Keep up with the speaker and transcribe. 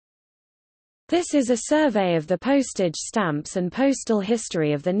This is a survey of the postage stamps and postal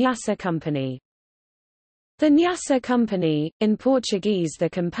history of the Nyassa Company. The Nyassa Company, in Portuguese the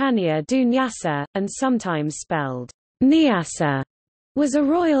Companhia do Nyassa, and sometimes spelled Nyassa, was a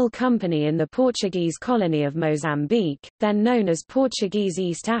royal company in the Portuguese colony of Mozambique, then known as Portuguese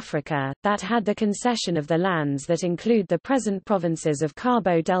East Africa, that had the concession of the lands that include the present provinces of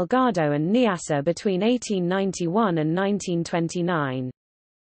Cabo Delgado and Nyassa between 1891 and 1929.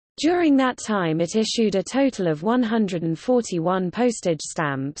 During that time it issued a total of 141 postage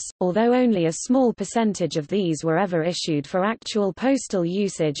stamps, although only a small percentage of these were ever issued for actual postal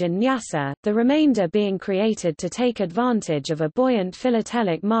usage in Nyassa, the remainder being created to take advantage of a buoyant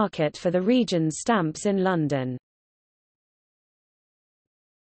philatelic market for the region's stamps in London.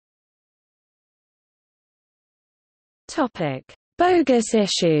 Bogus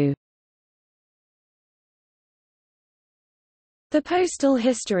issue. The postal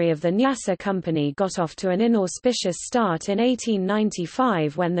history of the Nyassa Company got off to an inauspicious start in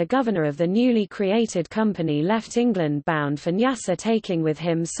 1895 when the governor of the newly created company left England bound for Nyassa, taking with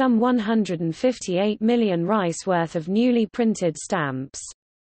him some 158 million rice worth of newly printed stamps.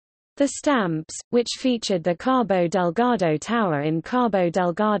 The stamps, which featured the Cabo Delgado Tower in Cabo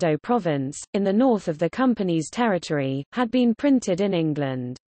Delgado Province, in the north of the company's territory, had been printed in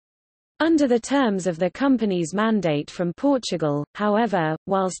England. Under the terms of the company's mandate from Portugal, however,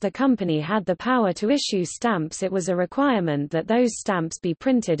 whilst the company had the power to issue stamps, it was a requirement that those stamps be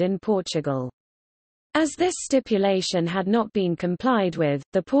printed in Portugal. As this stipulation had not been complied with,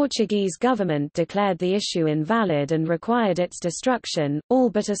 the Portuguese government declared the issue invalid and required its destruction.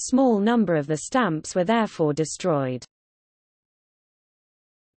 All but a small number of the stamps were therefore destroyed.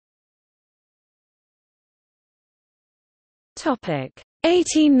 Topic: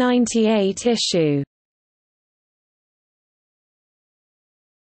 1898 issue.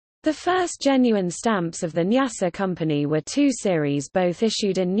 The first genuine stamps of the Nyassa Company were two series, both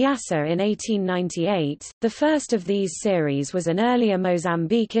issued in Nyassa in 1898. The first of these series was an earlier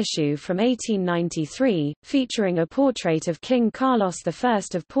Mozambique issue from 1893, featuring a portrait of King Carlos I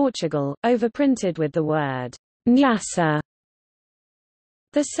of Portugal, overprinted with the word Nyassa.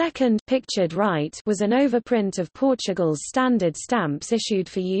 The second, pictured right, was an overprint of Portugal's standard stamps issued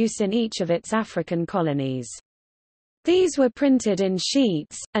for use in each of its African colonies. These were printed in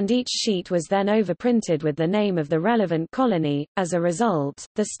sheets, and each sheet was then overprinted with the name of the relevant colony. As a result,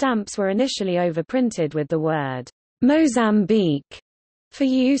 the stamps were initially overprinted with the word Mozambique for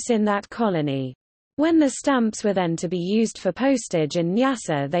use in that colony. When the stamps were then to be used for postage in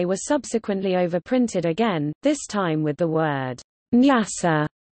Nyassa, they were subsequently overprinted again, this time with the word Nyassa,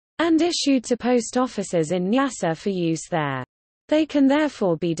 and issued to post offices in Nyassa for use there. They can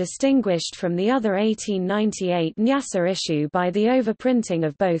therefore be distinguished from the other 1898 Nyassa issue by the overprinting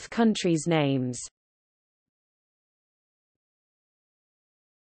of both countries' names.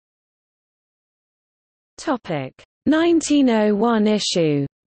 Topic: 1901 issue.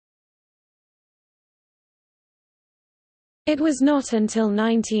 It was not until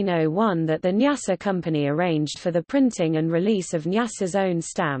 1901 that the Nyassa Company arranged for the printing and release of Nyassa's own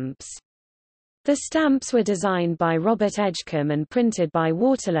stamps. The stamps were designed by Robert Edgecombe and printed by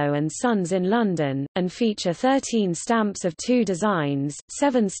Waterlow and Sons in London, and feature 13 stamps of two designs,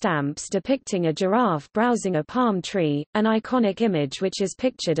 7 stamps depicting a giraffe browsing a palm tree, an iconic image which is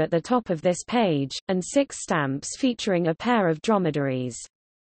pictured at the top of this page, and 6 stamps featuring a pair of dromedaries.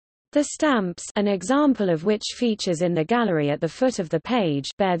 The stamps, an example of which features in the gallery at the foot of the page,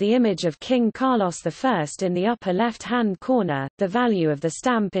 bear the image of King Carlos I in the upper left-hand corner, the value of the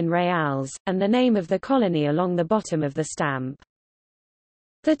stamp in reals, and the name of the colony along the bottom of the stamp.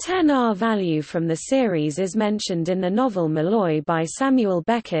 The 10R value from the series is mentioned in the novel Malloy by Samuel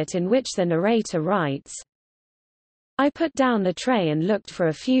Beckett, in which the narrator writes, "I put down the tray and looked for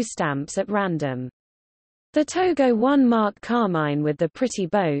a few stamps at random. The Togo 1 mark carmine with the pretty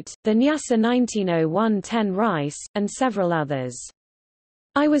boat, the Nyassa 1901 10 rice, and several others.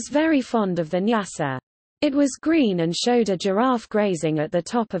 I was very fond of the Nyassa. It was green and showed a giraffe grazing at the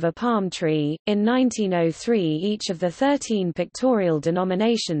top of a palm tree. In 1903, each of the 13 pictorial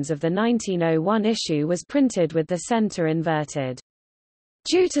denominations of the 1901 issue was printed with the center inverted.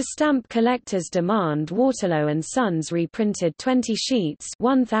 Due to stamp collectors' demand, Waterlow and Sons reprinted 20 sheets,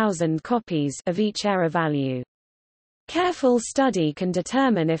 1,000 copies of each error value. Careful study can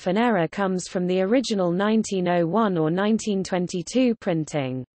determine if an error comes from the original 1901 or 1922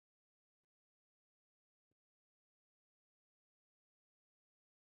 printing.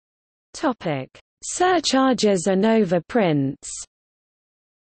 Topic: Surcharges and overprints.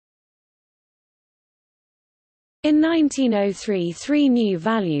 In 1903, 3 new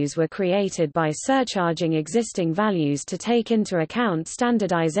values were created by surcharging existing values to take into account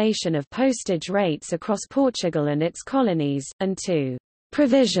standardization of postage rates across Portugal and its colonies, and 2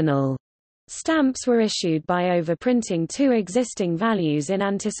 provisional stamps were issued by overprinting 2 existing values in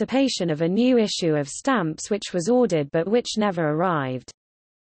anticipation of a new issue of stamps which was ordered but which never arrived.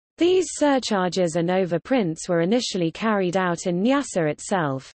 These surcharges and overprints were initially carried out in Nyassa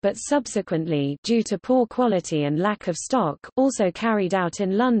itself, but subsequently, due to poor quality and lack of stock, also carried out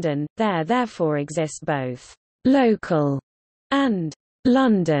in London. There therefore exist both local and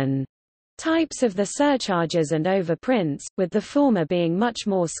London types of the surcharges and overprints, with the former being much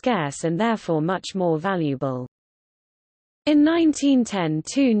more scarce and therefore much more valuable. In 1910,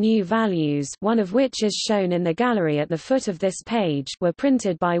 2 new values, one of which is shown in the gallery at the foot of this page, were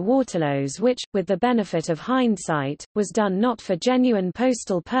printed by Waterlows, which, with the benefit of hindsight, was done not for genuine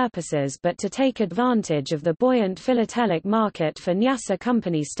postal purposes but to take advantage of the buoyant philatelic market for Nyassa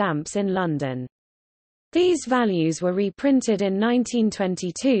Company stamps in London. These values were reprinted in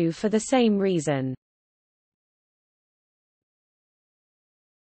 1922 for the same reason.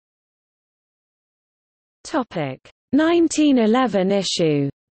 Topic: 1911 issue.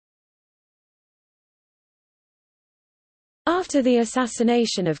 After the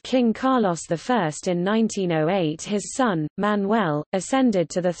assassination of King Carlos I in 1908, his son, Manuel, ascended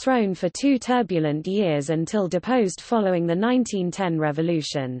to the throne for 2 turbulent years until deposed following the 1910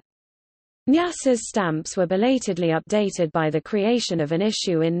 revolution. Nyassa's stamps were belatedly updated by the creation of an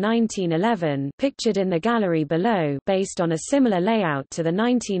issue in 1911, pictured in the gallery below, based on a similar layout to the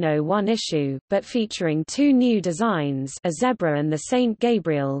 1901 issue, but featuring 2 new designs, a zebra and the Saint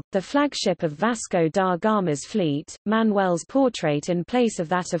Gabriel, the flagship of Vasco da Gama's fleet, Manuel's portrait in place of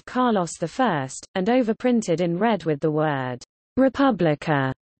that of Carlos I, and overprinted in red with the word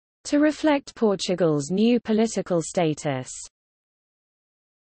República to reflect Portugal's new political status.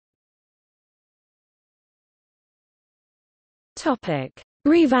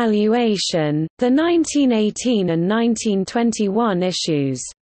 Revaluation, the 1918 and 1921 issues.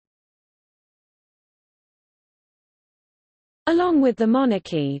 Along with the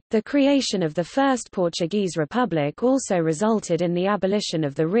monarchy, the creation of the First Portuguese Republic also resulted in the abolition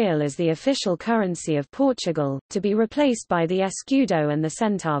of the real as the official currency of Portugal, to be replaced by the escudo and the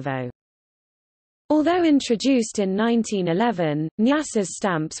centavo. Although introduced in 1911, Nyassa's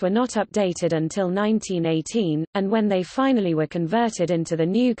stamps were not updated until 1918, and when they finally were converted into the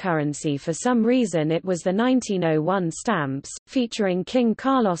new currency for some reason it was the 1901 stamps, featuring King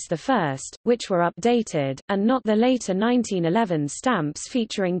Carlos I, which were updated, and not the later 1911 stamps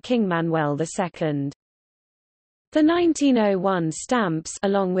featuring King Manuel II. The 1901 stamps,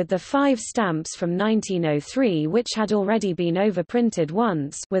 along with the 5 stamps from 1903 which had already been overprinted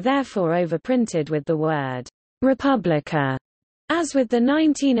once, were therefore overprinted with the word República, as with the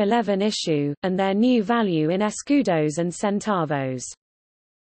 1911 issue, and their new value in escudos and centavos.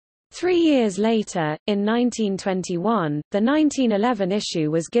 3 years later, in 1921, the 1911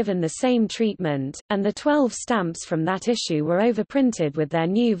 issue was given the same treatment, and the 12 stamps from that issue were overprinted with their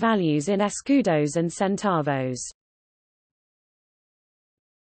new values in escudos and centavos.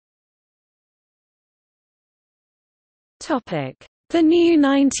 The new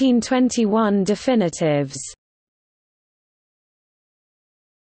 1921 definitives.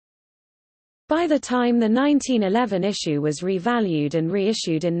 By the time the 1911 issue was revalued and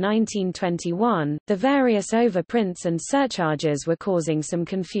reissued in 1921, the various overprints and surcharges were causing some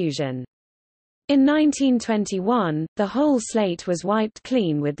confusion. In 1921, the whole slate was wiped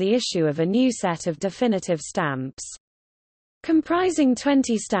clean with the issue of a new set of definitive stamps. Comprising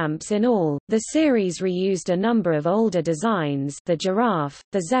 20 stamps in all, the series reused a number of older designs, the giraffe,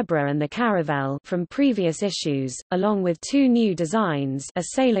 the zebra and the caravel, from previous issues, along with 2 new designs, a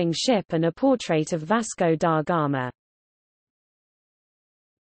sailing ship and a portrait of Vasco da Gama.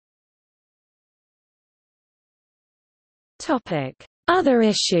 Other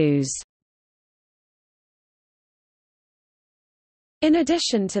issues. In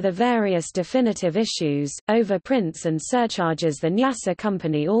addition to the various definitive issues, overprints and surcharges, the Nyassa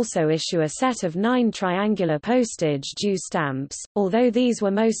Company also issue a set of 9 triangular postage due stamps, although these were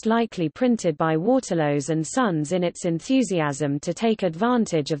most likely printed by Waterlows and Sons in its enthusiasm to take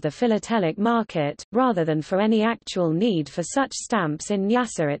advantage of the philatelic market, rather than for any actual need for such stamps in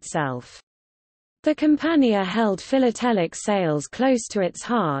Nyassa itself. The Compania held philatelic sales close to its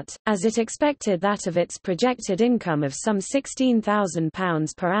heart, as it expected that of its projected income of some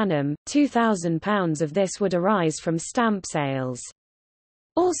 £16,000 per annum, £2,000 of this would arise from stamp sales.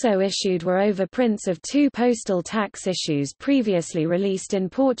 Also issued were overprints of 2 postal tax issues previously released in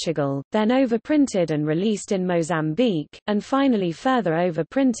Portugal, then overprinted and released in Mozambique, and finally further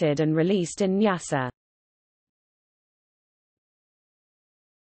overprinted and released in Nyassa.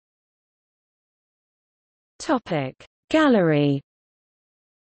 Topic Gallery.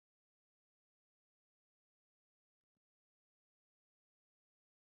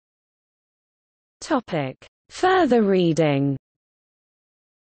 Topic Further reading.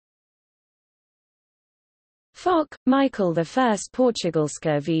 Fock, Michael. The First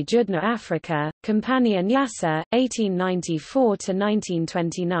Portugalska v Judna Africa, Compania Nyassa,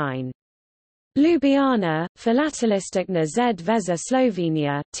 1894–1929. Ljubljana, Filatelistikna z Veza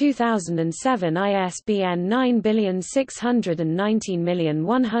Slovenia, 2007. ISBN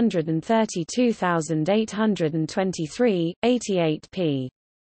 9619132,823, 88 p.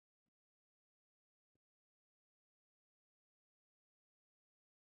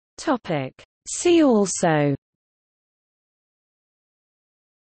 See also: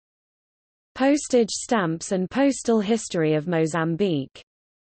 Postage stamps and postal history of Mozambique.